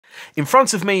In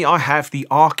front of me I have the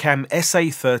Arcam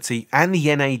SA30 and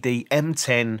the NAD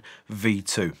M10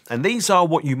 V2, and these are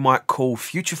what you might call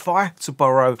future-fi, to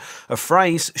borrow a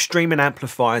phrase, streaming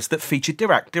amplifiers that feature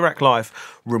Dirac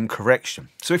Live room correction.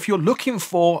 So if you're looking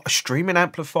for a streaming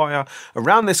amplifier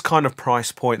around this kind of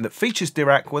price point that features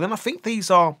Dirac, well then I think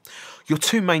these are your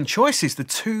two main choices, the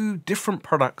two different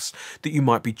products that you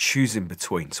might be choosing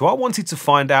between. So I wanted to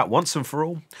find out once and for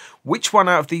all which one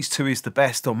out of these two is the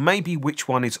best, or maybe which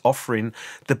one is offering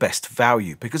the best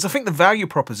value, because I think the value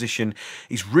proposition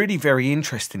is really very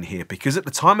interesting here, because at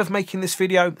the time of making this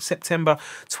video, September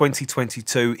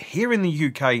 2022, here in the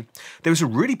UK, there was a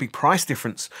really big price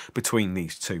difference between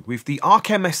these two, with the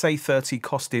Arcam SA30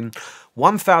 costing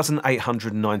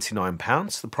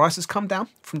 £1,899. The price has come down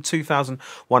from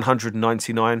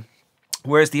 £2,199.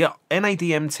 Whereas the NAD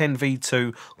M10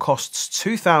 V2 costs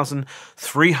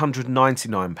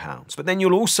 £2,399. But then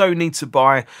you'll also need to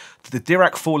buy the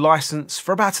Dirac 4 license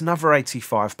for about another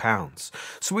 £85.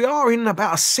 So we are in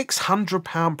about a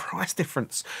 £600 price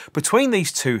difference between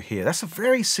these two here. That's a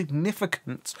very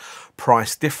significant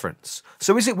price difference.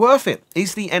 So is it worth it?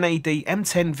 Is the NAD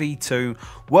M10 V2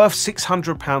 worth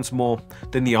 £600 more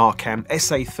than the Arcam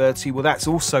SA30? Well, that's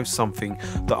also something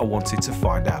that I wanted to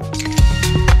find out.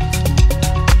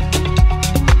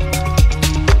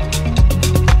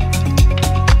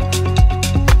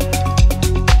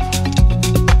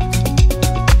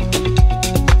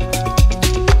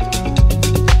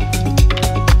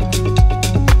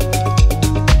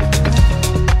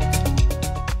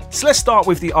 So let's start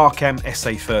with the Arcam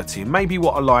SA30 and maybe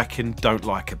what I like and don't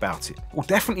like about it. Well,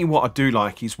 definitely what I do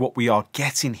like is what we are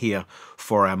getting here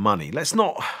for our money. Let's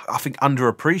not, I think,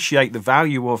 underappreciate the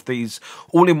value of these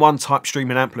all-in-one type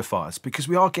streaming amplifiers, because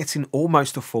we are getting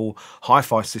almost a full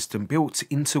hi-fi system built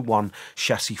into one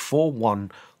chassis for one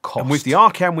cost. And with the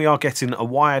Arcam, we are getting a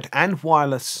wired and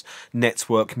wireless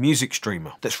network music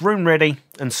streamer that's room ready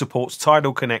and supports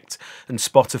Tidal Connect and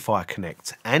Spotify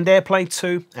Connect and AirPlay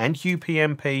 2 and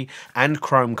UPnP and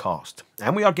Chromecast.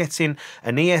 And we are getting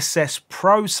an ESS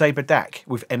Pro Sabre DAC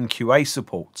with MQA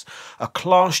support, a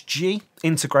Class G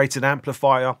integrated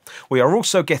amplifier. We are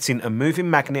also getting a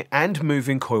moving magnet and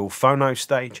moving coil phono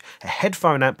stage, a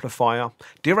headphone amplifier,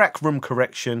 Dirac room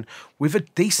correction, with a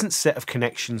decent set of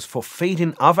connections for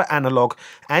feeding other analog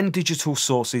and digital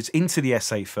sources into the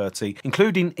SA30,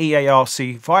 including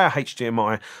EARC via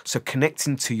HDMI, so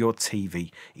connecting to your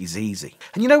TV is easy.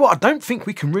 And you know what? I don't think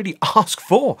we can really ask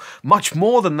for much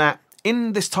more than that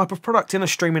in this type of product, in a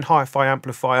streaming hi-fi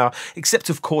amplifier, except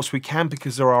of course we can,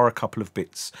 because there are a couple of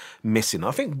bits missing.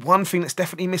 I think one thing that's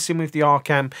definitely missing with the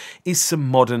Arcam is some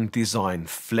modern design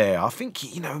flair. I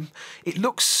think, you know, it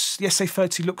looks, the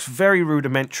SA30 looks very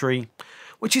rudimentary,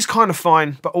 which is kind of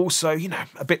fine, but also, you know,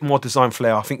 a bit more design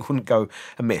flair I think wouldn't go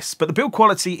amiss. But the build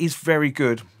quality is very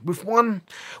good, with one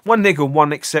niggle,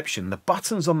 one exception. The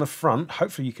buttons on the front,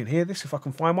 hopefully you can hear this if I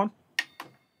can find one.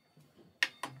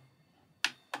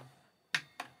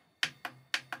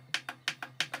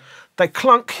 They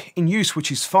clunk in use,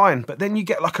 which is fine, but then you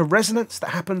get like a resonance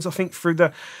that happens, I think, through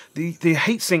the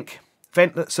heatsink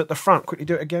vent that's at the front. Quickly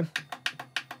do it again.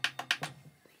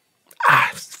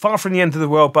 It's far from the end of the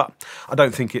world, but I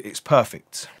don't think it's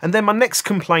perfect. And then my next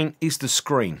complaint is the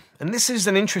screen. And this is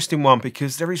an interesting one,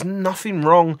 because there is nothing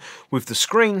wrong with the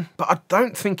screen, but I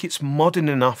don't think it's modern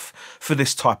enough for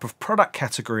this type of product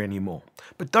category anymore.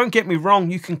 But don't get me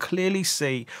wrong, you can clearly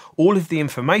see all of the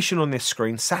information on this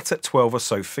screen sat at 12 or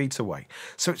so feet away.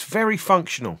 So it's very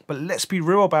functional, but let's be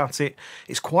real about it,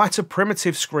 it's quite a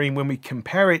primitive screen when we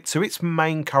compare it to its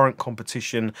main current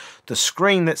competition, the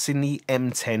screen that's in the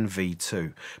M10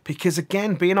 V2. Because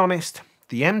again, being honest,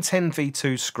 the M10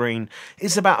 V2 screen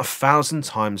is about 1,000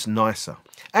 times nicer.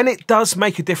 And it does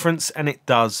make a difference, and it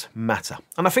does matter.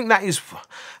 And I think that is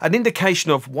an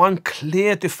indication of one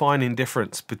clear defining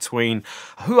difference between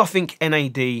who I think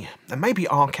NAD and maybe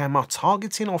Arcam are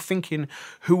targeting or thinking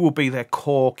who will be their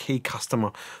core key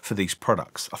customer for these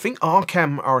products. I think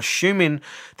Arcam are assuming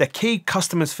their key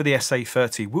customers for the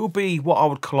SA30 will be what I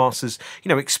would class as, you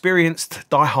know, experienced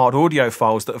die-hard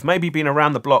audiophiles that have maybe been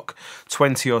around the block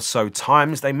 20 or so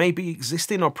times. They may be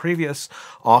existing or previous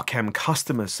Arcam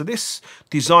customers. So this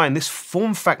design, this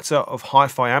form factor of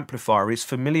hi-fi amplifier is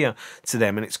familiar to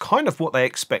them, and it's kind of what they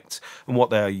expect and what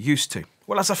they are used to.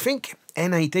 Whereas I think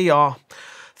NAD are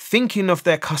thinking of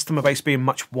their customer base being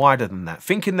much wider than that,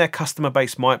 thinking their customer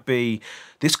base might be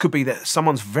This could be that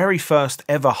someone's very first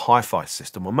ever hi-fi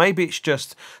system, or maybe it's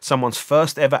just someone's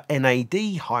first ever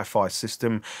NAD hi-fi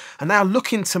system, and they're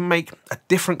looking to make a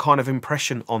different kind of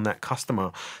impression on that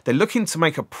customer. They're looking to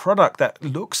make a product that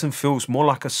looks and feels more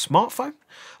like a smartphone,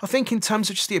 I think, in terms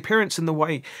of just the appearance and the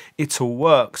way it all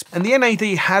works. And the NAD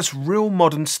has real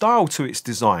modern style to its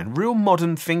design, real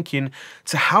modern thinking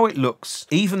to how it looks.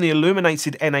 Even the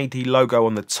illuminated NAD logo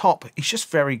on the top is just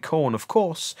very cool, and of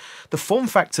course, the form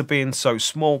factor being so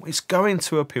small, it's going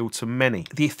to appeal to many.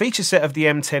 The feature set of the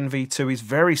M10 V2 is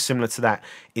very similar to that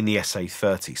in the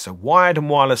SA30. So wired and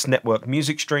wireless network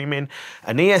music streaming,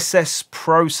 an ESS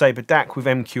Pro Saber DAC with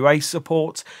MQA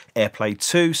support, AirPlay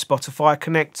 2, Spotify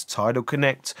Connect, Tidal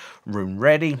Connect, Room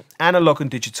Ready, analog and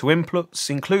digital inputs,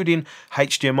 including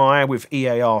HDMI with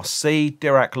EARC,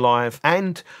 Dirac Live,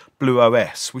 and Blue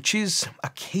OS, which is a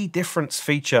key difference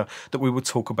feature that we will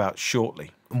talk about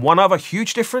shortly. One other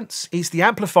huge difference is the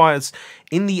amplifiers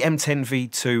in the M10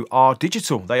 V2 are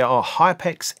digital. They are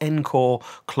Hypex Encore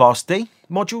Class D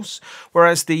modules,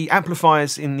 whereas the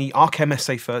amplifiers in the Arcam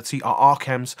SA30 are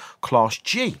Arcam's Class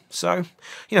G. So,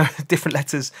 you know, different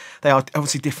letters, they are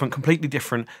obviously different, completely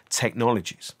different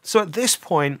technologies. So at this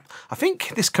point, I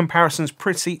think this comparison's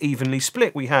pretty evenly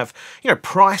split. We have, you know,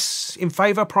 price in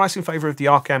favor of the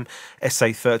Arcam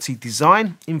SA30,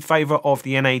 design in favor of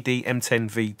the NAD M10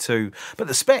 V2, but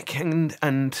the spec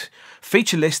and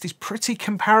feature list is pretty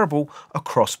comparable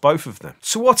across both of them.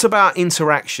 So what about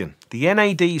interaction? The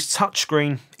NAD's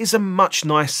touchscreen is a much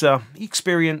nicer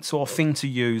experience or thing to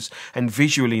use, and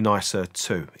visually nicer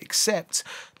too, except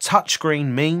touchscreen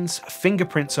means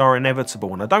fingerprints are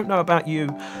inevitable, and I don't know about you,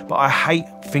 but I hate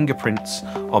fingerprints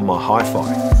on my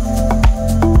hi-fi.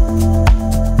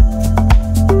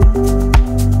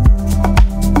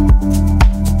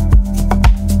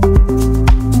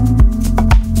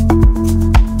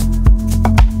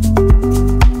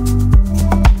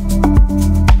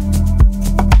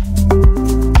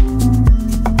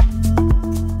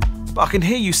 I can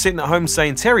hear you sitting at home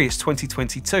saying, Terry, it's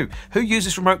 2022. Who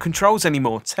uses remote controls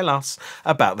anymore? Tell us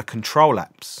about the control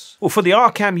apps. Well, for the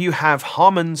Arcam, you have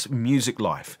Harman's Music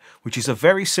Life, which is a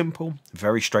very simple,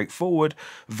 very straightforward,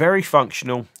 very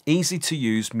functional, easy to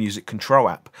use music control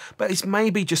app, but it's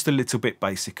maybe just a little bit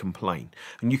basic and plain.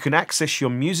 And you can access your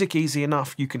music easy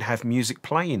enough, you can have music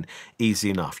playing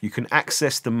easy enough. You can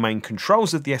access the main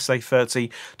controls of the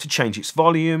SA30 to change its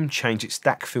volume, change its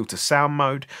DAC filter sound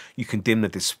mode, you can dim the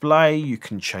display, you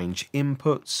can change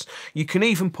inputs, you can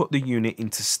even put the unit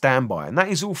into standby, and that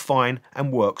is all fine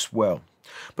and works well.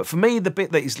 But for me, the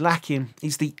bit that is lacking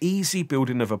is the easy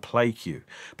building of a play queue,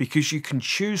 because you can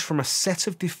choose from a set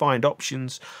of defined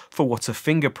options for what a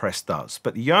finger press does,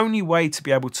 but the only way to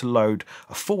be able to load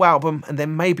a full album and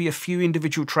then maybe a few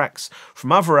individual tracks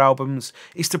from other albums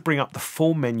is to bring up the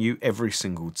full menu every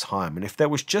single time. And if there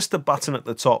was just a button at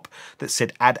the top that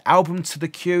said add album to the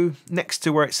queue next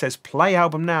to where it says play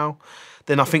album now,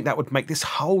 then I think that would make this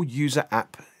whole user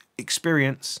app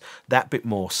experience that bit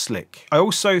more slick. I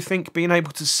also think being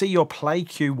able to see your play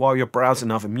queue while you're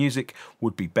browsing other music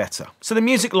would be better. So the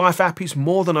Music Life app is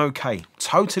more than okay,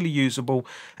 totally usable,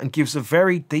 and gives a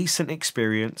very decent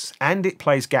experience, and it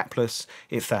plays gapless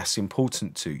if that's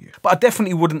important to you. But I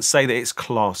definitely wouldn't say that it's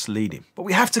class leading. But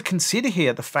we have to consider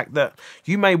here the fact that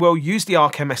you may well use the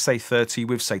Arcam SA30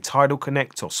 with, say, Tidal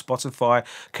Connect or Spotify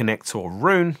Connect or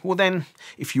Roon. Well then,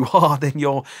 if you are, then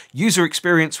your user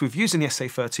experience with using the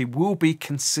SA30 will be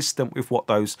consistent with what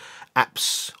those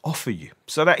apps offer you.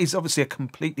 So that is obviously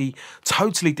a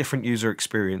totally different user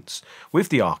experience with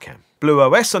the Arcam. Blue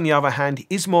OS, on the other hand,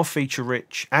 is more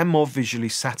feature-rich and more visually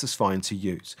satisfying to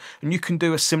use, and you can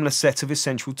do a similar set of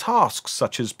essential tasks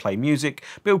such as play music,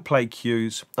 build play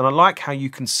queues, and I like how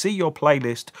you can see your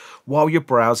playlist while you're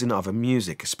browsing other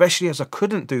music, especially as I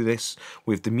couldn't do this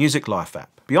with the Music Life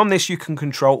app. Beyond this, you can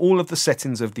control all of the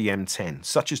settings of the M10,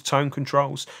 such as tone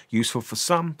controls, useful for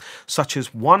some, such as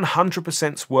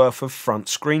 100% worth of front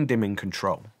screen dimming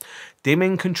control,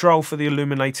 dimming control for the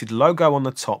illuminated logo on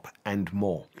the top, and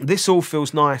more. This all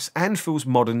feels nice and feels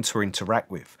modern to interact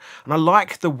with, and I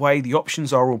like the way the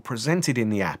options are all presented in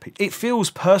the app. It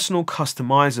feels personal,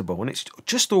 customizable, and it's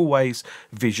just always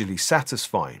visually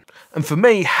satisfying. And for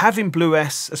me, having Blue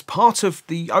OS as part of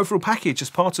the overall package, as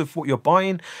part of what you're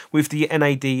buying with the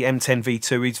NAD M10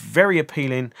 V2 is very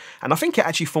appealing, and I think it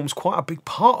actually forms quite a big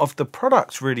part of the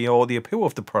product really, or the appeal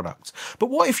of the product. But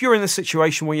what if you're in a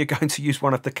situation where you're going to use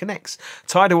one of the Connects? Netflix,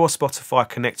 Tidal or Spotify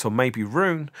Connect, or maybe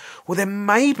Roon, well then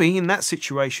maybe in that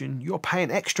situation you're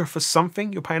paying extra for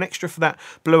something, you're paying extra for that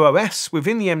Blue OS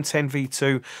within the M10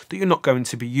 V2 that you're not going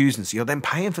to be using, so you're then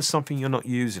paying for something you're not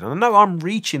using. And I know I'm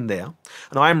reaching there,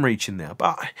 and I am reaching there,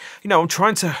 but I'm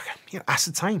trying to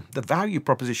ascertain the value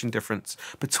proposition difference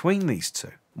between these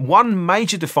two. One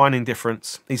major defining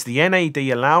difference is the NAD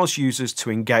allows users to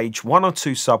engage one or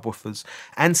two subwoofers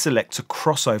and select a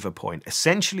crossover point,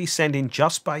 essentially sending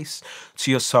just bass to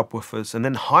your subwoofers and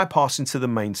then high pass into the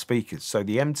main speakers. So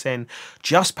the M10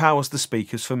 just powers the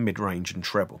speakers for mid-range and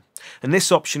treble. And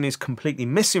this option is completely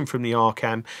missing from the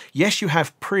Arcam. Yes, you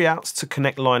have pre-outs to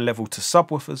connect line level to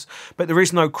subwoofers, but there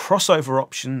is no crossover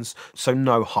options, so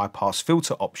no high pass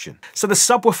filter option. So the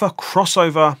subwoofer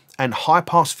crossover and high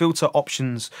pass filter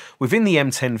options within the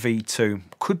M10 V2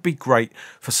 could be great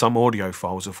for some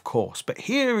audiophiles, of course, but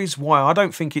here is why I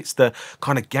don't think it's the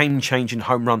kind of game-changing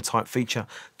home run type feature.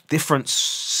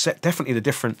 Definitely the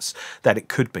difference that it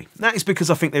could be. That is because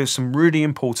I think there's some really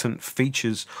important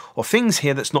features or things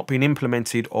here that's not been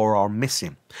implemented or are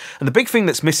missing. And the big thing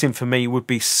that's missing for me would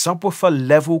be subwoofer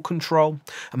level control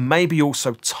and maybe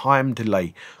also time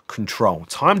delay control.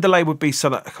 Time delay would be so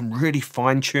that I can really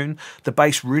fine tune the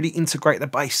bass, really integrate the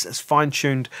bass as fine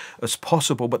tuned as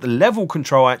possible. But the level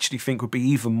control I actually think would be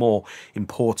even more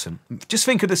important. Just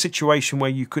think of the situation where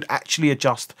you could actually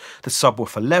adjust the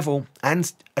subwoofer level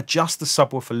and adjust the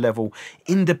subwoofer level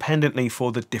independently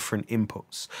for the different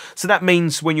inputs. So that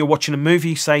means when you're watching a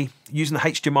movie, say using the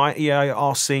HDMI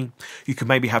EARC, you could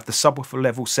maybe have the subwoofer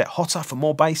level set hotter for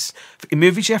more bass. In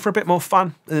movies, yeah, for a bit more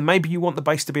fun, and then maybe you want the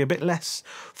bass to be a bit less.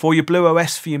 For your Blue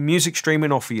OS, for your music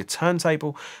streaming or for your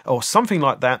turntable or something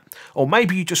like that. Or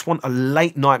maybe you just want a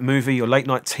late night movie or late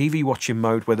night TV watching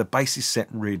mode where the bass is set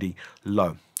really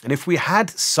low. And if we had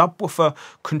subwoofer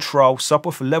control,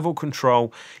 subwoofer level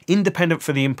control, independent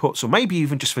for the inputs, or maybe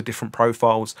even just for different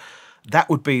profiles, that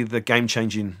would be the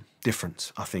game-changing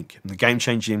difference, I think, and the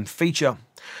game-changing feature.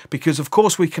 Because of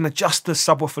course we can adjust the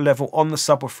subwoofer level on the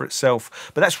subwoofer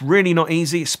itself, but that's really not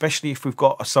easy, especially if we've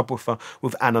got a subwoofer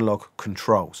with analog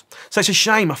controls. So it's a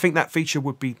shame. I think that feature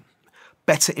would be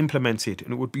better implemented,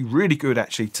 and it would be really good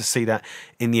actually to see that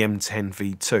in the M10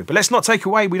 V2. But let's not take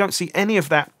away, we don't see any of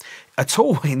that at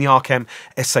all in the Arcam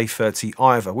SA30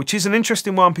 either, which is an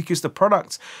interesting one because the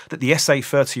product that the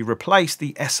SA30 replaced,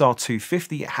 the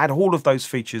SR250, it had all of those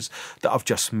features that I've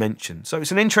just mentioned. So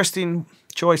it's an interesting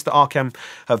choice that Arcam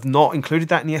have not included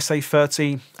that in the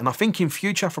SA30, and I think in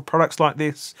future for products like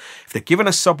this, if they're giving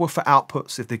us subwoofer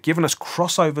outputs, if they're giving us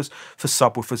crossovers for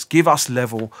subwoofers, give us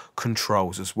level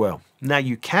controls as well. Now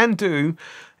you can do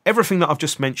everything that I've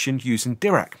just mentioned using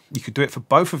Dirac. You could do it for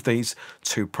both of these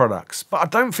two products, but I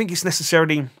don't think it's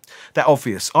necessarily that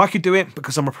obvious. I could do it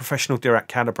because I'm a professional Dirac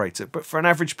calibrator, but for an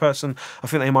average person, I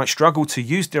think they might struggle to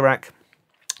use Dirac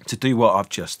to do what I've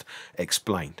just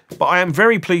explained. But I am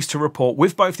very pleased to report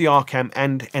with both the Arcam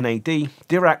and NAD,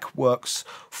 Dirac works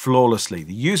flawlessly.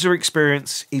 The user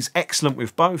experience is excellent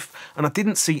with both, and I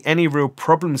didn't see any real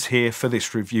problems here for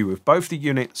this review with both the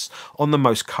units on the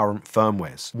most current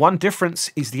firmwares. One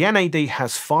difference is the NAD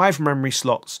has 5 memory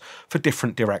slots for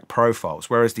different Dirac profiles,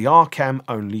 whereas the Arcam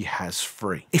only has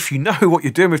 3. If you know what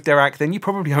you're doing with Dirac, then you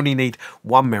probably only need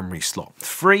 1 memory slot.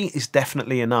 3 is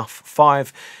definitely enough,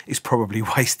 5 is probably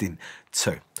wasting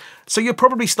 2. So you're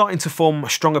probably starting to form a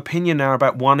strong opinion now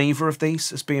about one either of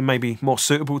these as being maybe more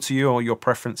suitable to you or your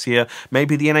preference here.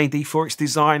 Maybe the NAD for its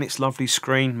design, its lovely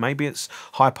screen, maybe its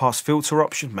high pass filter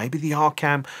option, maybe the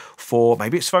Arcam for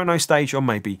maybe its phono stage, or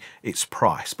maybe its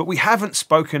price. But we haven't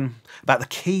spoken about the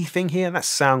key thing here, and that's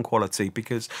sound quality,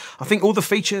 because I think all the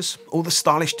features, all the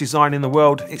stylish design in the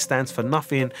world, it stands for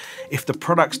nothing if the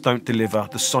products don't deliver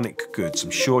the sonic goods.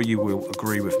 I'm sure you will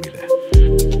agree with me there.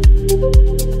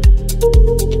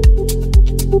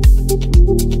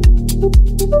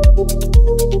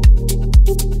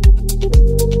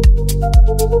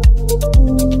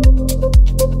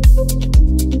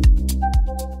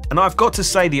 And I've got to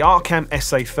say the Arcam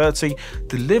SA30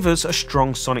 delivers a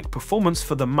strong sonic performance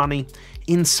for the money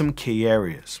in some key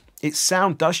areas. Its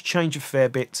sound does change a fair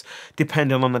bit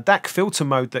depending on the DAC filter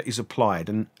mode that is applied,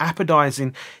 and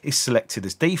apodizing is selected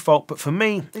as default, but for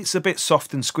me it's a bit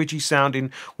soft and squidgy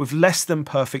sounding with less than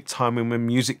perfect timing when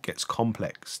music gets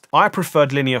complexed. I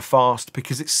preferred linear fast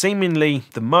because it's seemingly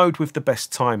the mode with the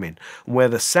best timing, where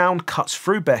the sound cuts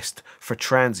through best for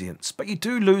transients, but you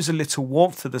do lose a little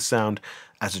warmth to the sound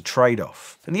as a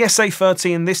trade-off. And the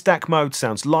SA30 in this DAC mode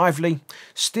sounds lively,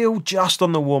 still just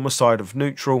on the warmer side of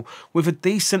neutral, with a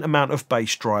decent amount of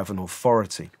bass drive and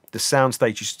authority. The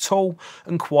soundstage is tall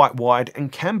and quite wide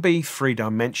and can be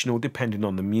three-dimensional depending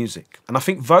on the music. And I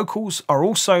think vocals are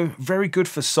also very good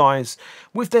for size,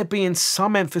 with there being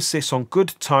some emphasis on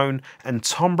good tone and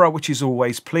timbre, which is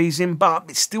always pleasing, but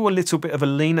it's still a little bit of a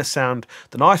leaner sound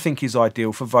than I think is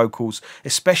ideal for vocals,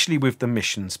 especially with the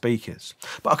Mission speakers.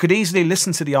 But I could easily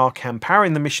listen to the Arcam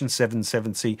powering the Mission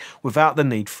 770 without the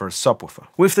need for a subwoofer.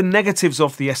 With the negatives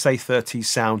of the SA30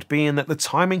 Sound being that the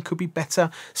timing could be better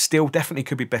still, definitely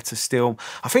could be better still.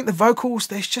 I think the vocals,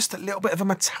 there's just a little bit of a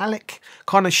metallic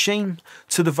kind of sheen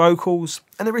to the vocals,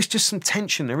 and there is just some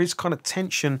tension. There is kind of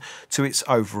tension to its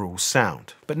overall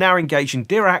sound. But now engaging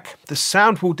Dirac, the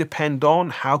sound will depend on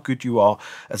how good you are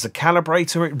as a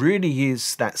calibrator. It really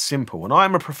is that simple. And I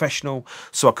am a professional,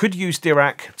 so I could use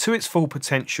Dirac to its full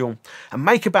potential and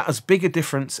make about as big a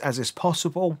difference as is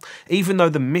possible, even though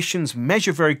the Missions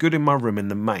measure very good in my room in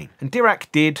the main. And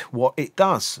Dirac did what it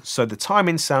does, so the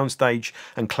timing, soundstage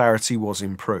and clarity was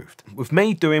improved. With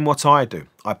me doing what I do,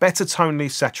 I better tonally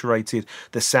saturated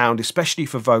the sound, especially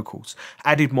for vocals,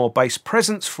 added more bass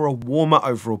presence for a warmer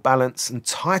overall balance, and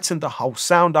tightened the whole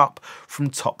sound up from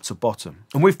top to bottom.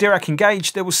 And with Dirac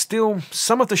engaged, there was still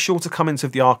some of the shortcomings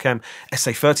of the Arcam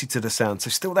SA30 to the sound, so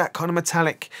still that kind of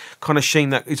metallic kind of sheen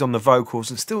that is on the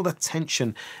vocals and still the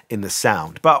tension in the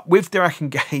sound. But with Dirac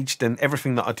engaged and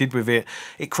everything that I did with it,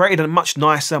 it created a much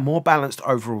nicer, more balanced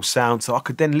overall sound, so I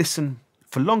could then listen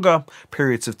for longer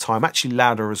periods of time, actually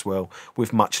louder as well,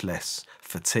 with much less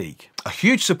fatigue. A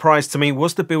huge surprise to me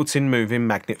was the built-in moving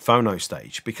magnet phono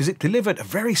stage, because it delivered a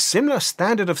very similar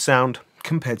standard of sound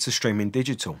compared to streaming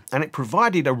digital, and it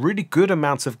provided a really good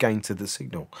amount of gain to the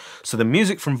signal. So the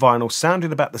music from vinyl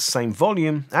sounded about the same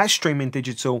volume as streaming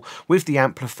digital, with the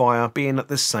amplifier being at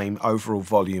the same overall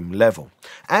volume level.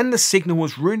 And the signal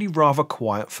was really rather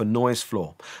quiet for noise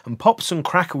floor, and pops and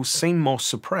crackles seemed more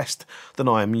suppressed than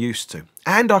I am used to.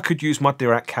 And I could use my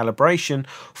Dirac calibration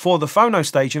for the phono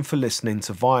stage and for listening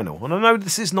to vinyl. And I know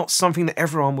this is not something that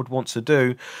everyone would want to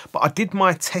do, but I did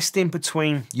my testing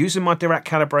between using my Dirac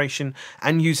calibration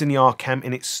and using the Arcam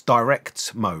in its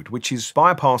direct mode, which is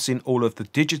bypassing all of the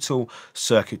digital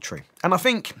circuitry. And I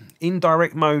think in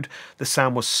direct mode, the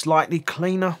sound was slightly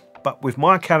cleaner, but with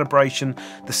my calibration,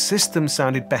 the system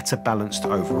sounded better balanced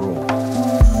overall.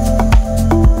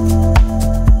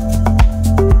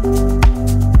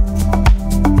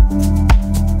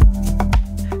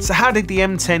 So how did the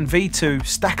M10 V2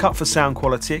 stack up for sound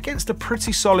quality against a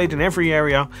pretty solid in every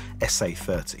area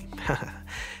SA30?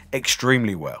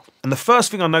 Extremely well. And the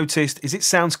first thing I noticed is it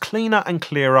sounds cleaner and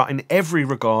clearer in every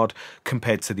regard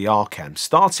compared to the Arcam,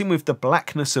 starting with the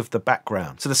blackness of the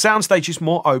background. So the soundstage is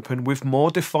more open with more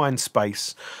defined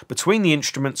space between the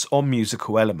instruments or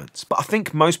musical elements. But I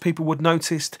think most people would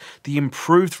notice the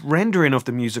improved rendering of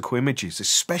the musical images,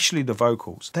 especially the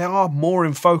vocals. They are more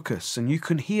in focus and you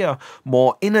can hear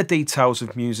more inner details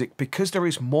of music because there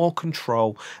is more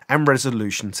control and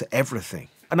resolution to everything.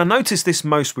 And I noticed this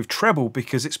most with treble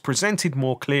because it's presented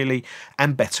more clearly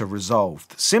and better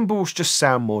resolved. Cymbals just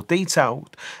sound more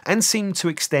detailed and seem to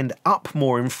extend up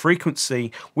more in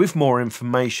frequency with more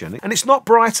information. And it's not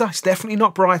brighter, it's definitely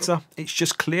not brighter, it's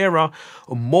just clearer,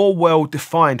 or more well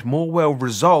defined, more well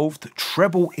resolved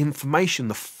treble information,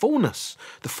 the fullness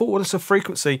of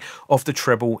frequency of the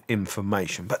treble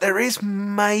information. But there is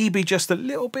maybe just a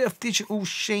little bit of digital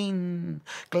sheen,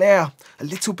 glare, a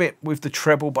little bit with the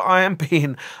treble, but I am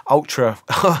being ultra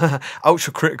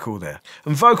critical there.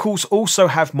 And vocals also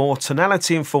have more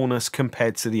tonality and fullness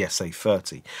compared to the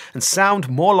SA30 and sound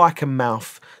more like a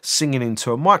mouth singing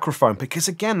into a microphone because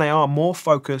again they are more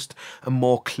focused and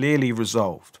more clearly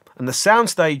resolved. And the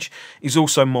soundstage is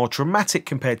also more dramatic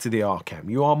compared to the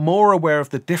Arcam. You are more aware of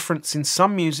the difference in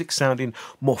some music sounding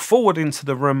more forward into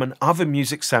the room and other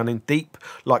music sounding deep,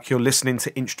 like you're listening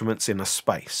to instruments in a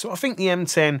space. So I think the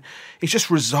M10 is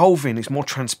just resolving, is more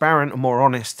transparent and more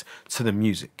honest to the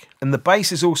music. And the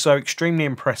bass is also extremely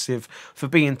impressive for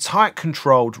being tight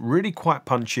controlled, really quite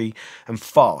punchy and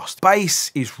fast.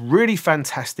 Bass is really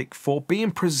fantastic for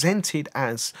being presented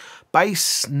as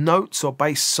bass notes or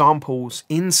bass samples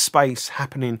in space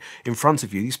happening in front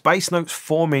of you. These bass notes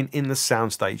forming in the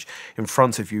soundstage in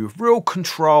front of you with real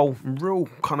control, real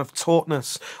kind of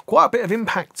tautness, quite a bit of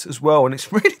impact as well. And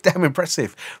it's really damn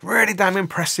impressive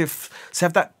to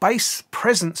have that bass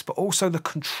presence, but also the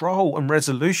control and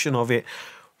resolution of it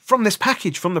from this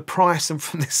package, from the price and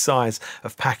from this size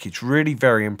of package. Really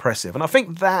very impressive. And I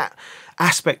think that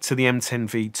aspect to the M10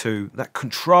 V2, that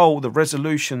control, the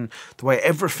resolution, the way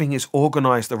everything is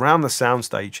organized around the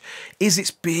soundstage, is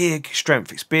its big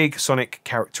strength, its big sonic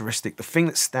characteristic, the thing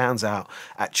that stands out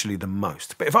actually the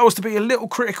most. But if I was to be a little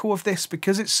critical of this,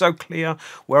 because it's so clear,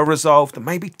 well resolved, and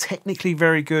maybe technically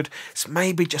very good, it's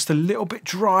maybe just a little bit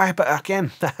dry. But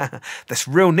again, that's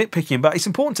real nitpicking, but it's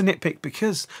important to nitpick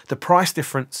because the price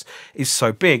difference is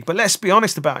so big. But let's be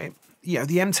honest about it. You know,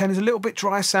 the M10 is a little bit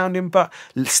dry sounding, but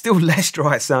still less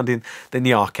dry sounding than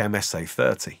the Arcam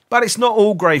SA30. But it's not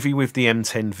all gravy with the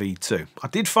M10 V2. I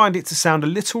did find it to sound a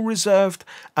little reserved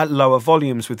at lower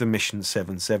volumes with the Mission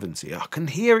 770. I can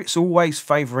hear it's always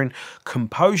favouring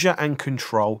composure and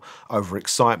control over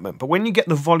excitement. But when you get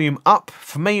the volume up,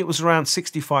 for me it was around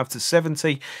 65 to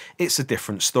 70, it's a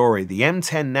different story. The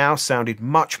M10 now sounded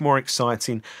much more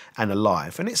exciting and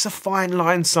alive. And it's a fine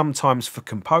line sometimes for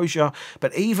composure,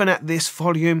 but even at this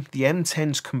volume, the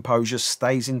M10's composure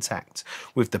stays intact,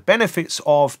 with the benefits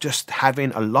of just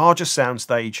having a larger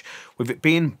soundstage, with it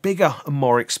being bigger and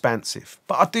more expansive.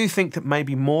 But I do think that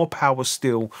maybe more power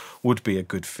still would be a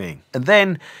good thing. And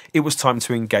then it was time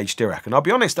to engage Dirac, and I'll be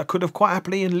honest, I could have quite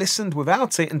happily listened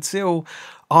without it until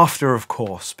after, of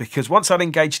course, because once I'd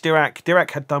engaged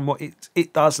Dirac had done what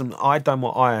it does, and I'd done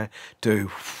what I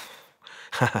do.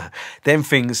 Then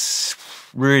things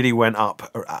really went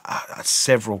up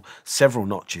several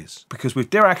notches, because with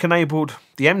Dirac enabled,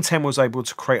 the M10 was able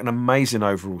to create an amazing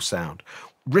overall sound.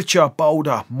 Richer,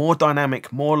 bolder, more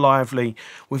dynamic, more lively,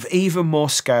 with even more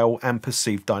scale and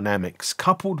perceived dynamics,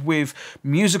 coupled with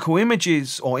musical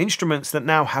images or instruments that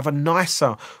now have a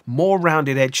nicer, more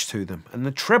rounded edge to them. And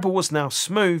the treble was now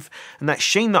smooth, and that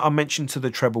sheen that I mentioned to the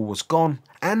treble was gone,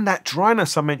 and that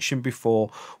dryness I mentioned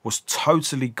before was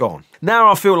totally gone.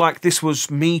 Now I feel like this was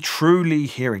me truly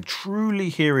hearing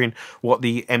what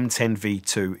the M10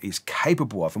 V2 is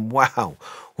capable of. And wow,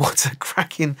 what a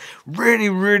cracking,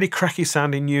 really cracky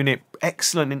sounding unit.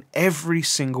 Excellent in every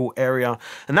single area,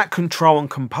 and that control and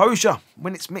composure,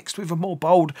 when it's mixed with a more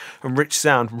bold and rich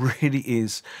sound, really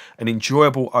is an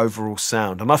enjoyable overall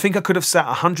sound. And I think I could have sat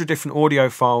 100 different audio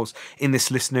files in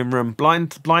this listening room,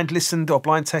 blind listened or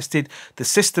blind tested the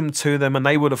system to them, and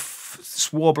they would have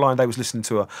swore blind they was listening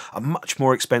to a much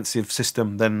more expensive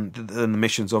system than the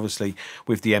Missions, obviously,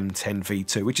 with the M10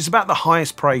 V2, which is about the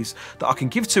highest praise that I can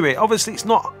give to it. Obviously it's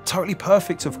not totally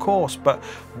perfect, of course, but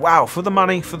wow, for the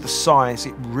money, for the size,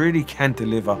 it really can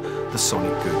deliver the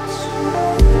sonic goods.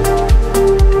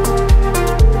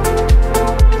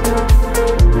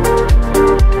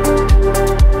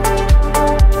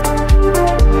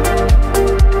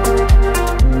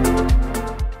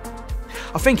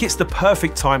 I think it's the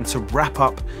perfect time to wrap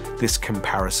up this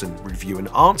comparison review and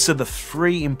answer the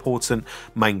three important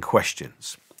main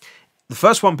questions. The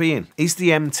first one being, is the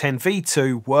M10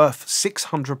 V2 worth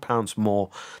 £600 more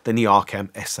than the Arcam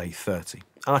SA30?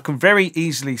 And I can very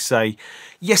easily say,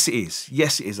 yes it is.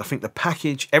 Yes it is. I think the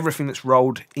package, everything that's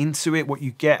rolled into it, what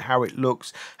you get, how it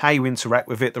looks, how you interact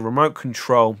with it, the remote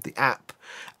control, the app,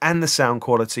 and the sound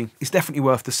quality is definitely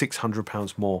worth the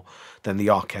 £600 more than the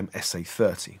Arcam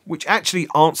SA30, which actually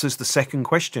answers the second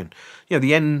question. You know,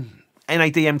 the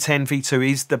NAD M10 V2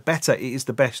 is the better, it is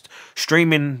the best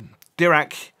streaming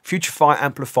Dirac HiFi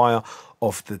amplifier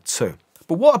of the two.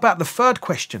 But what about the third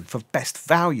question for best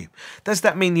value? Does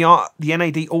that mean the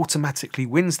NAD automatically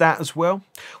wins that as well?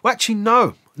 Well, actually,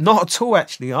 no, not at all,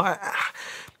 actually.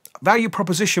 Value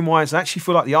proposition wise, I actually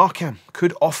feel like the Arcam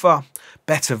could offer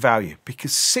better value,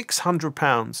 because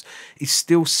 £600 is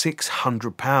still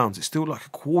 £600. It's still like a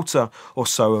quarter or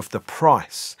so of the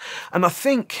price. And I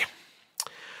think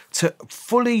to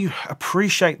fully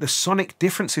appreciate the sonic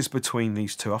differences between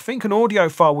these two, I think an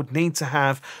audiophile would need to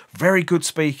have very good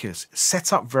speakers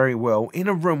set up very well in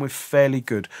a room with fairly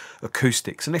good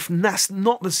acoustics. And if that's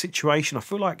not the situation, I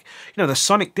feel like, you know, the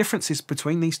sonic differences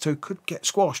between these two could get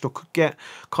squashed, or could get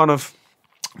kind of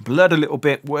blurred a little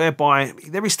bit, whereby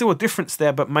there is still a difference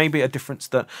there, but maybe a difference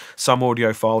that some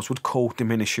audiophiles would call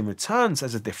diminishing returns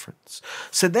as a difference.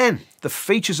 So then the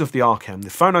features of the Arcam, the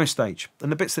phono stage,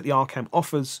 and the bits that the Arcam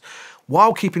offers,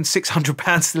 while keeping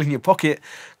 £600 still in your pocket,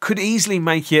 could easily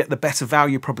make it the better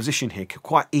value proposition here, could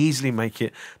quite easily make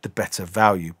it the better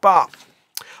value. But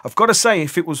I've got to say,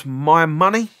 if it was my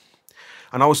money,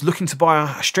 and I was looking to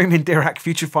buy a streaming Dirac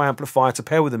HiFi amplifier to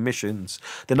pair with the Missions,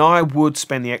 then I would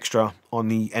spend the extra on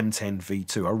the M10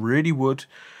 V2. I really would,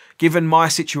 given my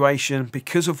situation,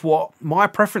 because of what my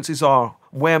preferences are,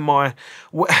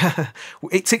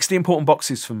 it ticks the important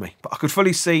boxes for me. But I could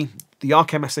fully see the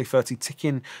Arcam SA30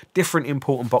 ticking different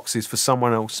important boxes for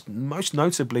someone else, most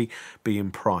notably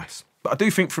being price. But I do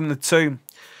think from the two,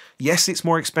 Yes, it's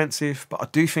more expensive, but I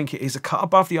do think it is a cut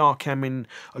above the Arcam in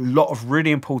a lot of really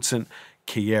important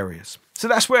key areas. So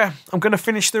that's where I'm going to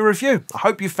finish the review. I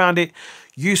hope you found it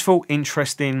useful,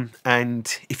 interesting,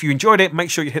 and if you enjoyed it, make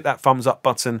sure you hit that thumbs up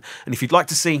button. And if you'd like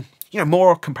to see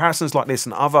more comparisons like this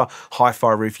and other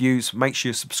hi-fi reviews, make sure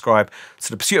you subscribe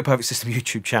to the Pursuit of Perfect System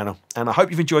YouTube channel. And I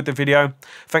hope you've enjoyed the video.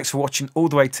 Thanks for watching all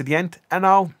the way to the end, and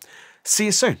I'll see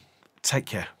you soon. Take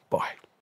care. Bye.